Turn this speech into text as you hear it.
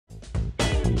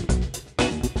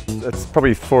It's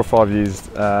probably 4 or 5 years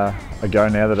ago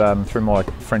now that through my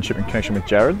friendship and connection with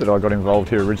Jared that I got involved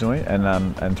here originally,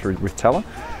 and through with Tala.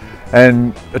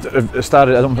 And it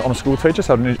started, I'm a school teacher,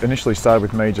 so it initially started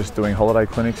with me just doing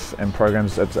holiday clinics and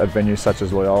programs at venues such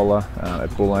as Loyola, at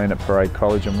Bulleen, at Parade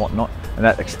College and whatnot. And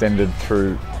that extended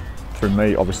through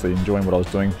me obviously enjoying what I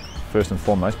was doing first and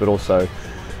foremost, but also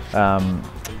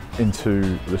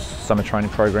into the summer training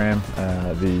program,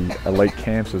 the elite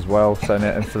camps as well. So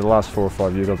now, and for the last 4 or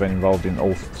 5 years I've been involved in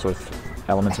all sorts of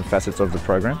elements and facets of the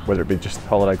program, whether it be just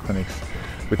holiday clinics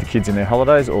with the kids in their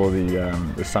holidays, or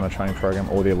the summer training program,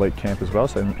 or the elite camp as well.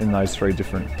 So in those 3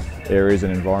 different areas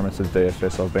and environments of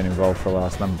DFS, I've been involved for the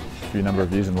last few number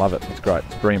of years and love it. It's great.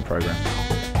 It's a brilliant program.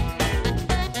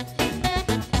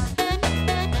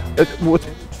 It's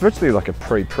virtually like a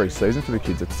pre-season for the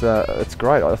kids. It's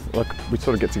great. We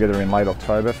sort of get together in late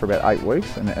October for about 8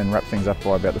 weeks and wrap things up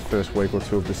by about the first week or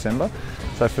 2 of December.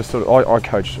 So for I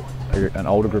coach an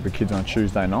older group of kids on a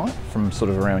Tuesday night from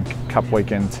sort of around Cup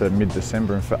weekend to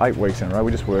mid-December, and for 8 weeks in a row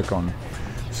we just work on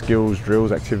skills,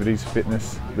 drills, activities,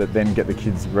 fitness that then get the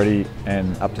kids ready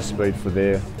and up to speed for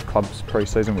their club's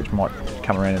pre-season, which might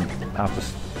come around after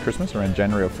Christmas, around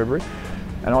January or February.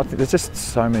 And I think there's just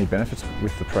so many benefits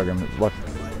with the program. Like,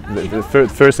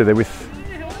 firstly, they're with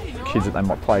kids that they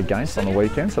might play against on the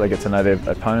weekend, so they get to know their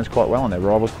opponents quite well and their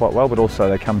rivals quite well, but also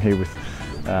they come here with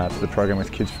to the program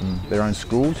with kids from their own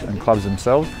schools and clubs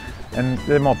themselves, and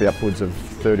there might be upwards of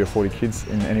 30 or 40 kids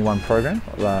in any one program.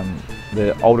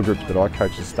 The older groups that I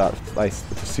coach start, it's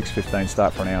a 6:15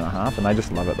 start for an hour and a half, and they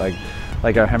just love it.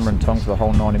 They go hammer and tong for the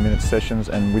whole 90-minute sessions,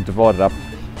 and we divide it up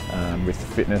with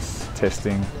fitness,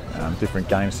 testing, different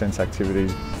game sense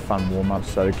activities, fun warm-ups,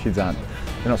 so the kids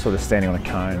they're not sort of standing on a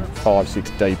cone 5,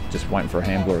 6 deep just waiting for a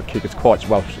handball or a kick. It's quite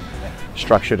well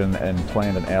structured and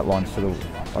planned and outlined for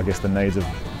the needs of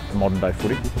modern day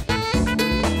footy.